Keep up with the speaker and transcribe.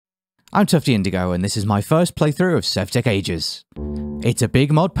I'm Tufty Indigo and this is my first playthrough of Sevtech Ages. It's a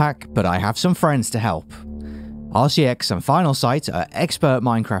big mod pack, but I have some friends to help. RCX and Final Sight are expert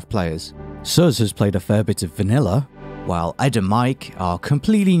Minecraft players. Suz has played a fair bit of vanilla, while Ed and Mike are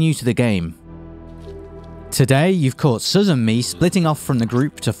completely new to the game. Today, you've caught Suz and me splitting off from the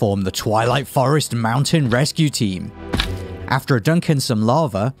group to form the Twilight Forest Mountain Rescue Team. After dunking some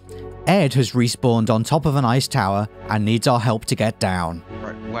lava, Ed has respawned on top of an ice tower and needs our help to get down.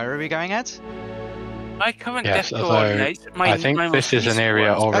 Where are we going, Ed? My current death coordinates. I think this is an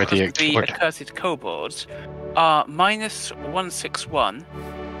area already explored. The accursed kobolds are -161.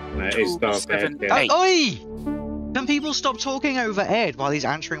 It's dark Ed. Oi! Can people stop talking over Ed while he's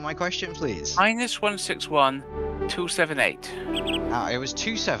answering my question, please? -161, 278. It was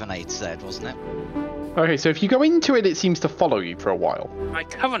 278 said, wasn't it? Okay, so if you go into it, it seems to follow you for a while. My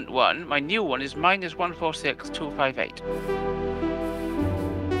current one, my new one, is -146, 258.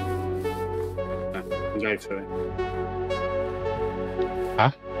 Go for it.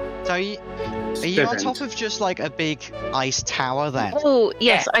 Huh? So are you on top of just like a big ice tower then? Oh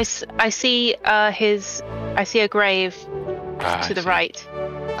yes, I see I see a grave to the right.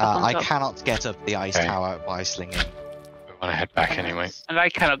 I cannot get up the ice tower by slinging. We want to head back anyway. And I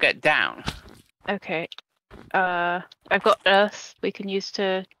cannot get down. Okay. I've got earth we can use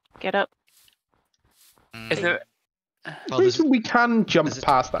to get up. Is there... Well, we can jump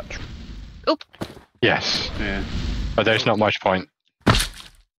past that. Oop. Yes. Yeah. But there's not much point.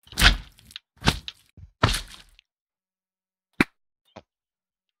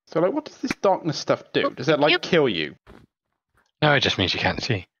 So, like, what does this darkness stuff do? Does it, like, kill you? No, it just means you can't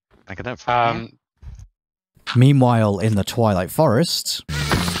see. I can don't. Meanwhile, in the Twilight Forest...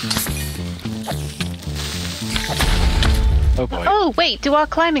 Oh boy. Oh, wait, do our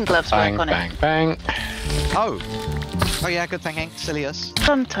climbing gloves Bang, work on bang, it? bang. Oh yeah, good thinking. Silly us.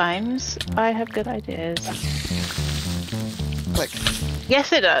 Sometimes I have good ideas. Click.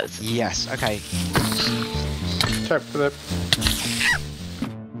 Yes, it does. Yes, okay. Check for the...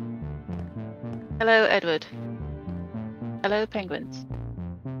 Hello, Edward. Hello, penguins.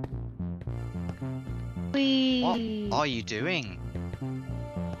 Whee! What are you doing?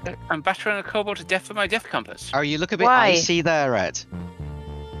 I'm battering a kobold to death with my death compass. Oh, you look a bit Why? icy there, Ed.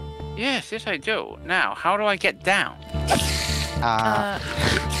 Yes, I do. Now, how do I get down?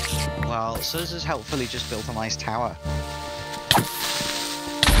 Well, Suz has helpfully just built a nice tower.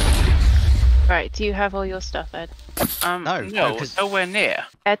 Right, do you have all your stuff, Ed? No, nowhere near.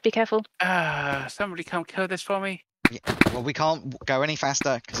 Ed, be careful. Somebody come kill this for me. Yeah, well, we can't go any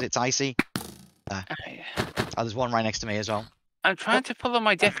faster because it's icy. There's one right next to me as well. I'm trying to follow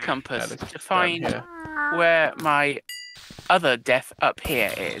my death compass to find where my other death up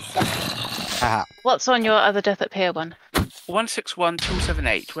here is. What's on your other death up here one? 161,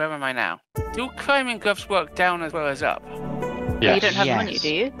 278. Where am I now? Do climbing gloves work down as well as up? Yes. You don't have them on you,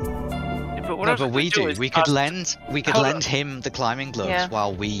 do you? Yeah, but No, but we do. We could lend him the climbing gloves Yeah.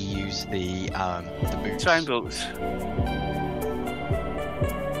 while we use the boots. Time boots.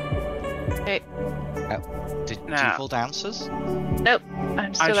 Okay. Did you fall down, Suz? Nope, I'm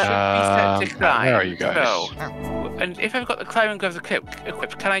I still should up. be set to climb. Where are you guys? So, and if I've got the climbing gloves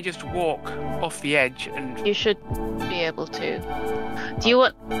equipped, can I just walk off the edge and... You should be able to. Do you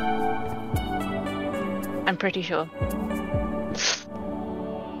want... I'm pretty sure.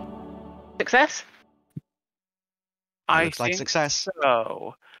 Success? Looks like success.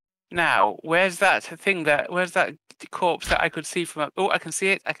 So, now, where's that corpse that I could see from up? Oh, I can see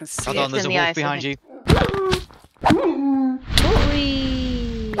it. I can see Hold it. on, there's a in the wolf ice, behind you.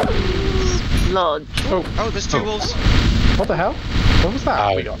 Whee! Lodge. Oh, there's two wolves. What the hell? What was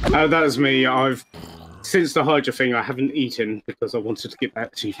that? Oh, that was me. Since the Hydra thing, I haven't eaten because I wanted to get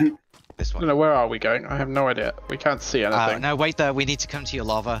back to you. This I one. don't know, where are we going? I have no idea. We can't see anything. No, wait there. We need to come to your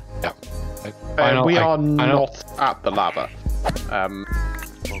lava. Yeah. We are not at the lava.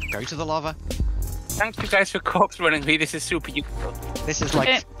 We'll go to the lava. Thank you guys for corpse running me. This is super useful. This is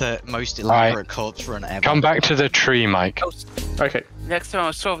like the most elaborate corpse run ever. Come back to the tree, Mike. Okay. Next time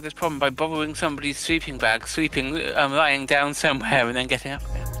I'll solve this problem by borrowing somebody's sleeping bag, lying down somewhere and then getting up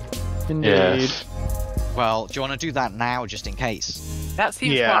again. Indeed. Yes. Well, do you want to do that now, just in case? That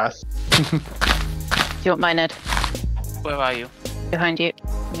seems Do you want mine, Ed? Where are you? Behind you.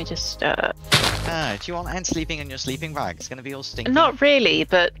 Let me just, Do you want Ed sleeping in your sleeping bag? It's going to be all stinky. Not really,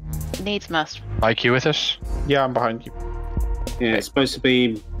 but needs must. Mike, you with us? Yeah, I'm behind you. Yeah, it's supposed to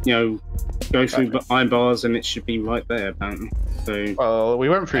be, go through the iron bars and it should be right there, apparently. So. Well, we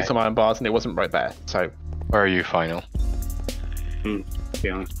went through some iron bars and it wasn't right there, so... Where are you, Final? To be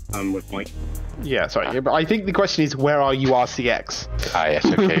honest, I'm with Mike. Yeah, sorry. But I think the question is, where are you, RCX? Ah, yes,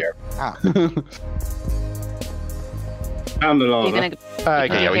 okay. Found the lava. You're gonna,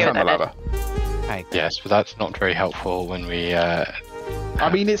 Okay, yeah, we found the lava. Okay. Yes, but that's not very helpful when we. I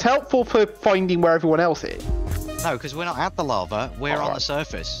mean, it's helpful for finding where everyone else is. No, because we're not at the lava. We're on the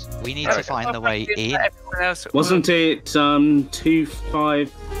surface. We need to find the way in. Wasn't it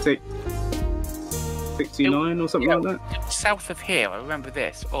 256 69 or something like that? South of here, I remember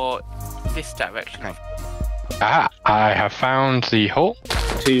this, or this direction. Okay. I have found the hole.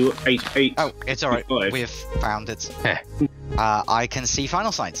 288. Oh, it's alright. 5. We've found it. I can see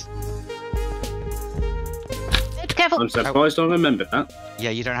final sight. careful. I'm surprised I remembered that.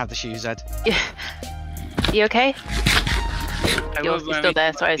 Yeah, you don't have the shoes, Ed. Yeah. You okay? You're still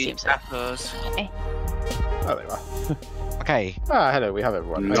there, so I assume so. Oh, there you are. Okay. Ah, hello, we have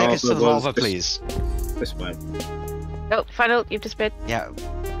everyone. Take us to the lava, please. This way. Oh, final, you've disappeared. Yeah.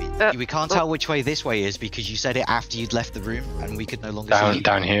 We can't tell which way this way is because you said it after you'd left the room and we could no longer see you.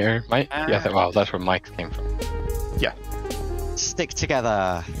 Down here, Mike? Yeah, well, that's where Mike came from. Yeah. Stick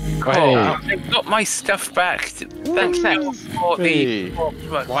together. Oh, I got my stuff back. Thanks for the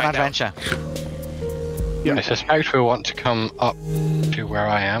One adventure. Yeah. I suspect we'll want to come up to where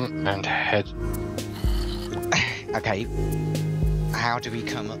I am and head. Okay. How do we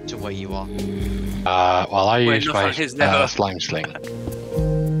come up to where you are? Well, I use my slime sling.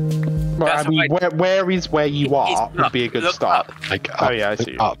 Well, I mean, where is where you are would be a good start. Like up, oh yeah, I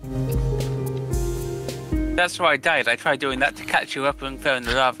see. Up. That's why I died. I tried doing that to catch you up and throw in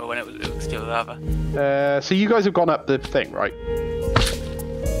the lava when it was still lava. So you guys have gone up the thing, right?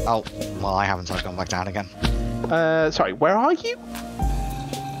 Oh, well, I haven't. I've gone back down again. Sorry, where are you?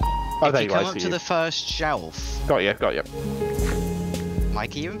 Oh, if there you you are. come up to the first shelf. Got you.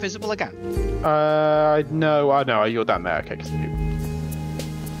 Mike, are you invisible again? No, you're down there. Okay.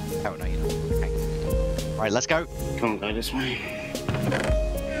 Oh, no, you're not. Okay. Right, let's go. Can't go this way.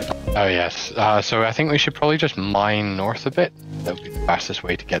 Oh, yes. So I think we should probably just mine north a bit. That would be the fastest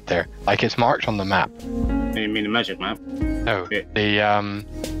way to get there. Like, it's marked on the map. You mean the magic map? No,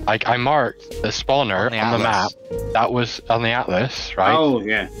 like, I marked the spawner on the map. That was on the atlas, right? Oh,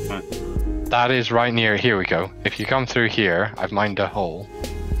 yeah. Right. That is right near, here we go. If you come through here, I've mined a hole.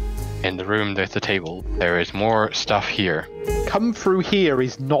 In the room with the table, there is more stuff here. Come through here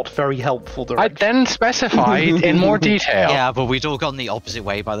is not very helpful. I then specified in more detail. Yeah, but we'd all gone the opposite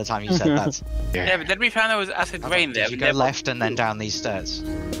way by the time you said that. Yeah, but then we found there was acid rain there. Did you go left and then down these stairs?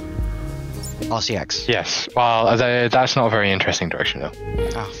 RCX. Yes. Well, that's not a very interesting direction, though.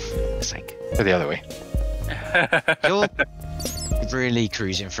 Oh, for fuck's sake. Go the other way. You're really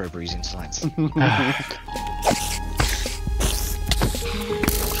cruising for a bruising tonight.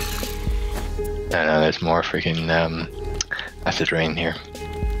 No, there's more freaking acid rain here.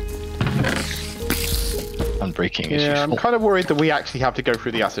 Unbreaking is useful. I'm kind of worried that we actually have to go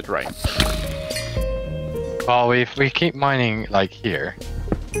through the acid rain. Well, we keep mining like here.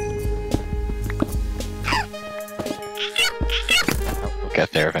 We'll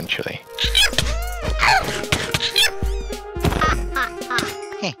get there eventually.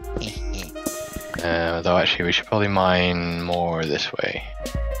 Though actually, we should probably mine more this way.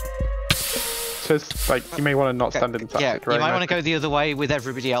 So it's like you may want to not stand in the acid rain. You might want to go the other way with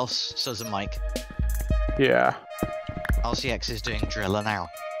everybody else, Suz and Mike. Yeah. RCX is doing driller now.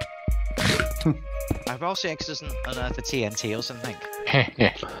 I hope RCX doesn't unearth a TNT or something.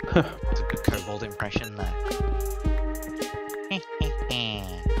 It's a good kobold impression there.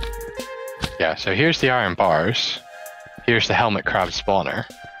 Yeah, so here's the iron bars. Here's the helmet crab spawner.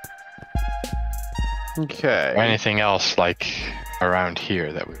 Okay. Or anything else like around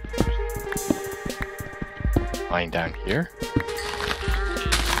here that we mine down here?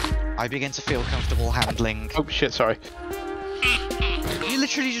 I begin to feel comfortable handling. Oh shit! Sorry. You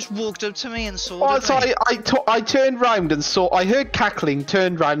literally just walked up to me and saw. Oh, sorry. I turned round and saw. I heard cackling.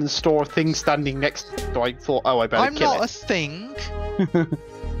 Turned round and saw a thing standing next. So I thought, oh, I better kill it. I'm not a thing.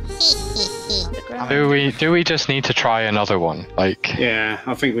 Do we just need to try another one? Like. Yeah,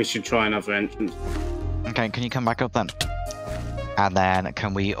 I think we should try another entrance. Okay, can you come back up then? And then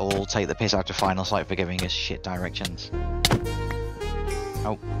can we all take the piss out of Final Sight for giving us shit directions?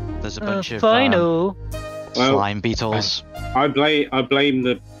 Oh, there's a bunch of slime beetles. I blame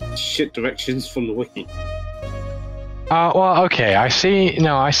the shit directions from the wiki. Well, okay. I see.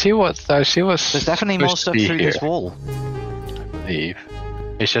 No, I see what's. There's definitely more stuff through this wall. I believe.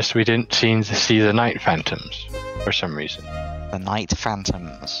 It's just we didn't seem to see the night phantoms for some reason. The night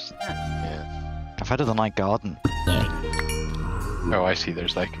phantoms. Yeah. I've heard of the night garden. Oh, I see.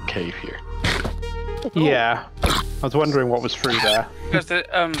 There's like a cave here. Yeah. I was wondering what was through there. Because the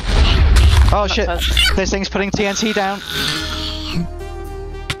Oh shit! This thing's putting TNT down.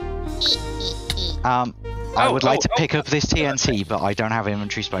 I would like to pick up this TNT, but I don't have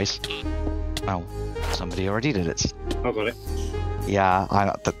inventory space. Oh, somebody already did it. I got it. Yeah,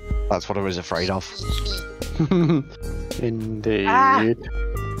 that's what I was afraid of. Indeed.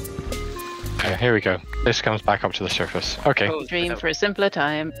 Okay, here we go. This comes back up to the surface. Okay. Dream for a simpler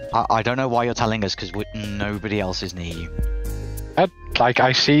time. I don't know why you're telling us, because nobody else is near you. Like,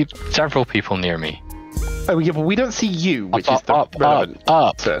 I see several people near me. Oh, yeah, but we don't see you, which is the up, relevant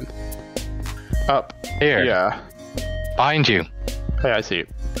up. concern. Up. Here. Yeah. Behind you. Hey, I see you.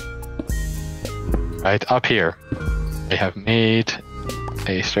 Right, up here. We have made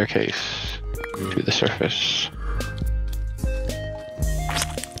a staircase to the surface.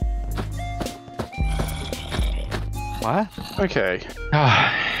 What? Okay.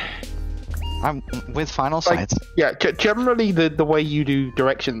 I'm with final sight. Yeah, generally the way you do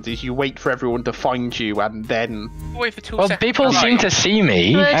directions is you wait for everyone to find you and then... wait for 2 Well, seconds. people seem to see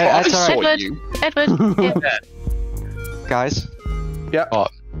me. That's all right. Edward. Guys. Yeah.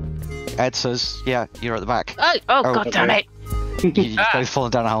 What? Ed says, yeah, you're at the back. Oh, god damn it. You've both fallen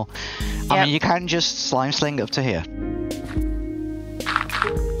down a hole. I Yep. mean, you can just slime sling up to here.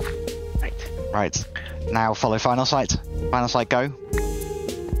 Right. Now follow final sight. Final sight, go.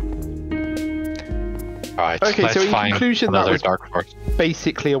 Alright, Okay, let's so in find conclusion, that another was- dark forest.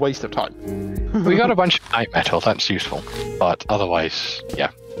 Basically a waste of time. We got a bunch of night metal, that's useful. But otherwise, yeah.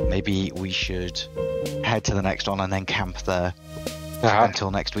 Maybe we should head to the next one and then camp there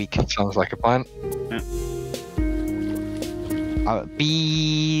until next week. Sounds like a plan.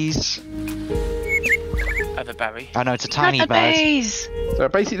 Bees. Other Barry. Oh no, it's a tiny Not the bird. bees. So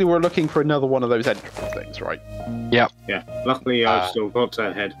basically we're looking for another one of those entrance things, right? Yeah. Luckily, I've still got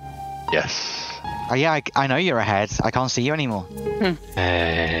ahead. Yes. Oh yeah, I know you're ahead. I can't see you anymore.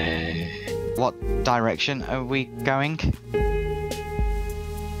 What direction are we going?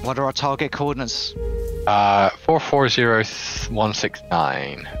 What are our target coordinates?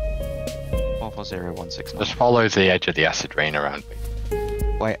 440169. 440169. Just follow the edge of the acid rain around me.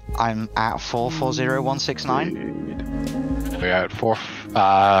 Wait, I'm at 440169. We're at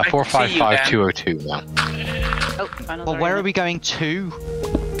 455202 now. Oh, final Well, where are we going to?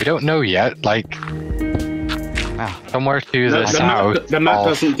 We don't know yet, like somewhere to the south. The map of-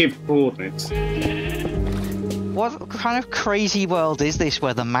 doesn't give coordinates. What kind of crazy world is this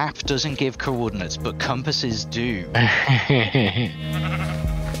where the map doesn't give coordinates, but compasses do?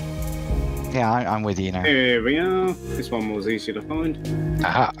 Yeah, I'm with you now. Here we are. This one was easier to find.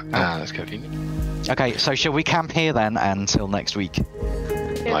 That's convenient. Okay, so shall we camp here then until next week?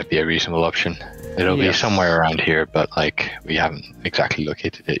 Might be a reasonable option. It'll be somewhere around here, but like we haven't exactly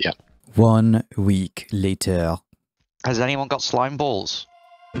located it yet. 1 week later. Has anyone got slime balls?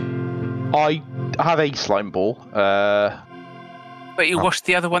 I have a slime ball. But you washed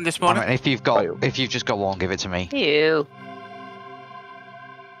the other one this I morning? mean, if you've just got one, give it to me. Ew.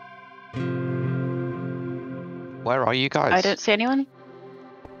 Where are you guys? I don't see anyone.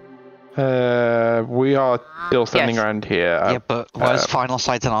 We are still standing around here. Yeah, but where's final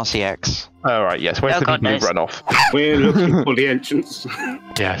sight and RCX? Oh, right, yes. Where's Oh, the God people who knows. run off? We're looking for the entrance.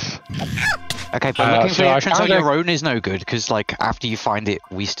 Yes. Okay, but looking for so the I entrance on found your own is no good, because like after you find it,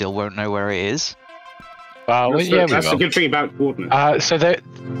 we still won't know where it is. Well, That's, yeah, we that's the will. good thing about coordinates. So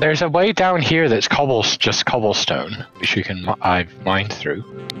there's a way down here that's just cobblestone, which you can mine through.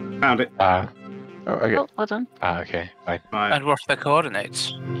 Found it. Oh, okay. Oh, hold on. Okay, fine. Right. And what's the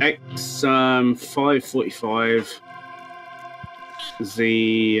coordinates? X 545.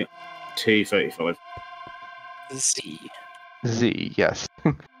 Z 235. Z. Z, yes.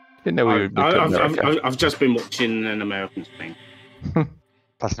 Didn't know we would be America. I've just been watching an American thing.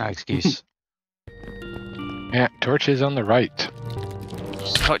 That's no excuse. Yeah, torches on the right.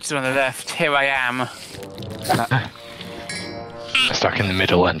 Touches on the left. Here I am. Stuck in the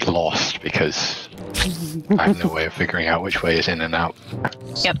middle and lost because I have no way of figuring out which way is in and out.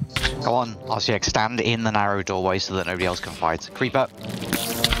 Yep. Go on, RCX, stand in the narrow doorway so that nobody else can fight. Creeper.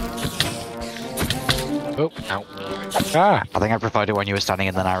 Oh, ow. Ah! I think I provided when you were standing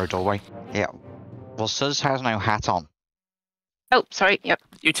in the narrow doorway. Yeah. Well, Suz has no hat on. Oh, sorry. Yep.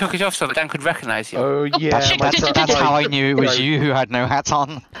 You took it off so that Dan could recognise you. Oh, yeah. That's how I knew it was you who had no hat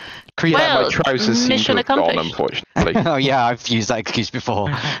on. Creeper. Well, My trousers seem to mission have gone, accomplished. unfortunately. Oh yeah, I've used that excuse before.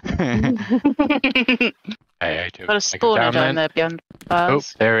 Hey, I do. Got a spawner down there beyond Oh,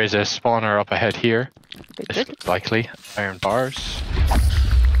 bars. there is a spawner up ahead here. Good, This good. looks likely. Iron bars.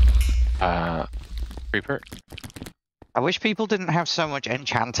 Creeper. I wish people didn't have so much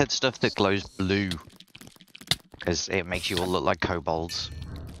enchanted stuff that glows blue. because it makes you all look like kobolds.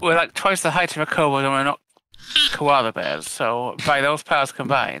 We're like twice the height of a kobold and we're not koala bears, so by those powers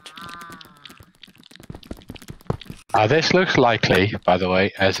combined. This looks likely, by the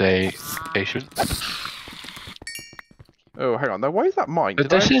way, as a station. Oh, hang on. Now, why is that mine? But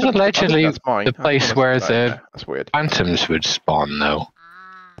this is allegedly the place where the that's weird. phantoms would spawn, though.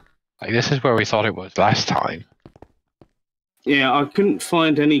 Like, this is where we thought it was last time. Yeah, I couldn't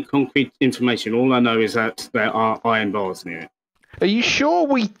find any concrete information. All I know is that there are iron bars near it. Are you sure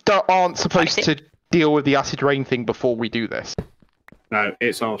we aren't supposed to deal with the acid rain thing before we do this? No,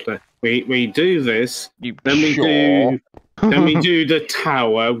 it's after. We do this, You then we sure? then we do the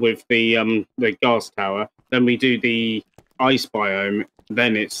tower with the gas tower, then we do the ice biome,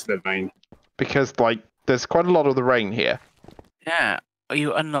 then it's the rain. Because, like, there's quite a lot of the rain here. Yeah,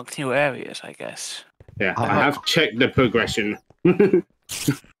 you unlock new areas, I guess. Yeah, I have checked the progression.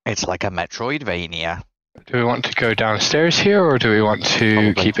 It's like a Metroidvania. Do we want to go downstairs here, or do we want to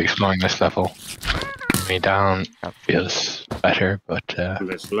Probably. keep exploring this level? Me down feels better, but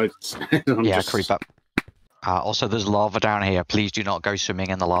There's loads. I'm Yeah, just- creep up. Also, there's lava down here. Please do not go swimming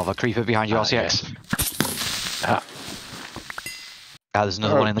in the lava. Creeper behind you, RCX. There's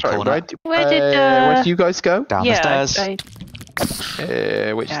another one in the corner. Where did you guys go? Down the stairs.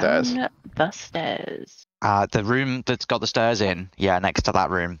 Which stairs? The stairs. The room that's got the stairs in. Yeah, next to that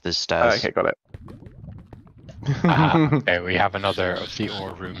room, there's stairs. Okay, got it. okay, we have another of the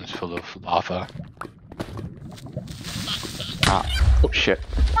ore rooms full of lava. Oh shit.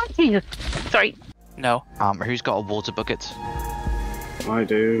 Sorry. No. Who's got a water bucket? I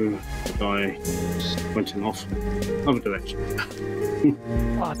do. The guy went in off other direction.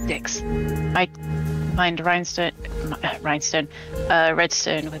 Oh, dicks. I mined redstone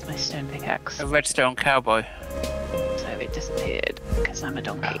with my stone pickaxe. A redstone cowboy. So it disappeared because I'm a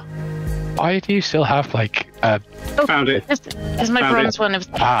donkey. Why do you still have, like, Found it. Is my Found bronze it. one of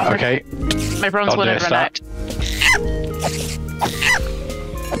okay. my bronze Don't one had miss run out.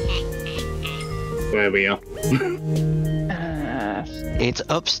 Where we are. It's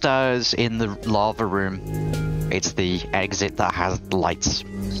upstairs in the lava room. It's the exit that has lights.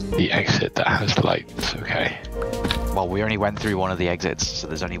 The exit that has lights, okay. Well, we only went through one of the exits, so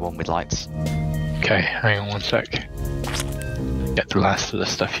there's only one with lights. Okay, hang on one sec. Get the last of the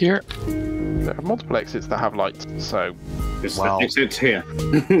stuff here. There are multiple exits that have lights, so... It's Well- the exit here.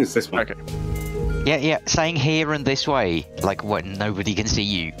 It's this one. Okay. Yeah, saying here and this way, like when nobody can see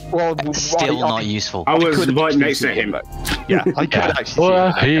you, Well, still not useful. I was could've right actually next to seen him. it, but- Yeah, I could actually see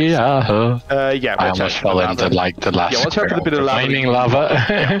it. Yeah, I watch almost out fell for the into, lava. like, the last Yeah, watch out for the bit of lava. flaming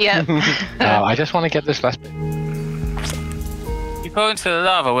lava. Yep. I just want to get this last bit. You go into the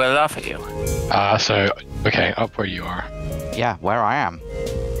lava, we'll laugh at you. Okay, up where you are. Yeah, where I am.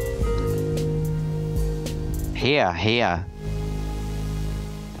 Here.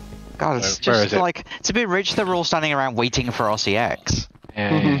 God, it's Where just is it? like, it's a bit rich they're all standing around waiting for RCX.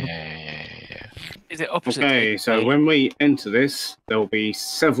 Yeah. Is it opposite? Okay, so when we enter this, there will be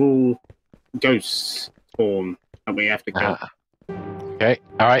several ghosts spawn that we have to kill. Okay,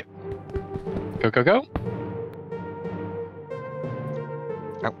 alright. Go.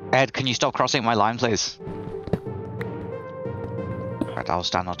 Oh, Ed, can you stop crossing my line, please? Right, I'll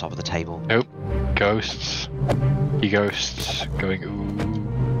stand on top of the table. Nope. Ghosts. Ghosts. Going, ooh.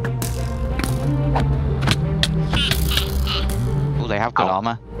 Oh, they have good Ow.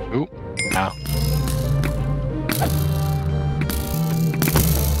 armor. Ooh. Ow.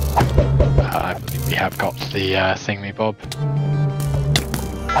 I believe we have got the thingy-bob.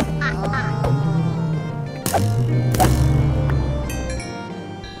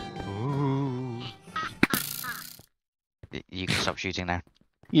 You can stop shooting now.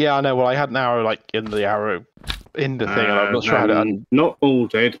 Yeah, I know. Well, I had an arrow, like, in the arrow, in the thing, and I'm not sure how to... Not all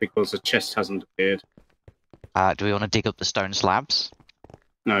dead because the chest hasn't appeared. Do we want to dig up the stone slabs?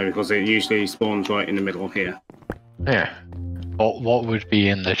 No, because it usually spawns right in the middle here. Yeah. What would be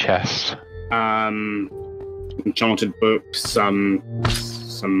in the chest? Enchanted books, some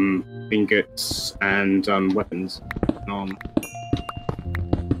ingots, and weapons.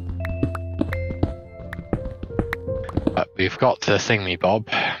 We've got the thingy-bob.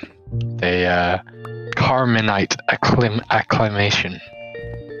 The Carminite Acclimation.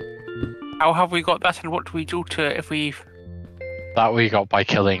 How have we got that, and what do we do to it if we... That we got by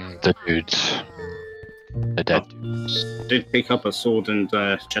killing the dudes. The dead. Did pick up a sword and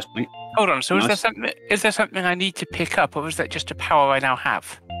chestplate. Hold on, so Nice. is there something I need to pick up, or is that just a power I now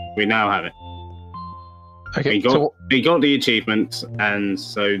have? We now have it. Okay, We got the achievement, and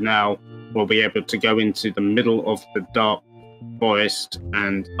so now we'll be able to go into the middle of the dark forest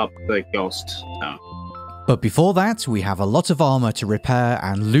and up the ghost tower. But before that, we have a lot of armor to repair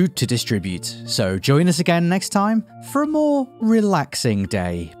and loot to distribute, so join us again next time for a more relaxing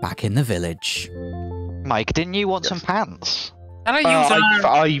day back in the village. Mike, didn't you want some pants? Can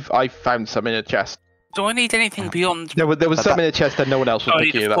I use I found some in a chest. Do I need anything beyond... There was some in a chest that no one else was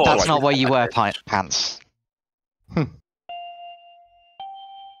picking up. That's not where you wear pants.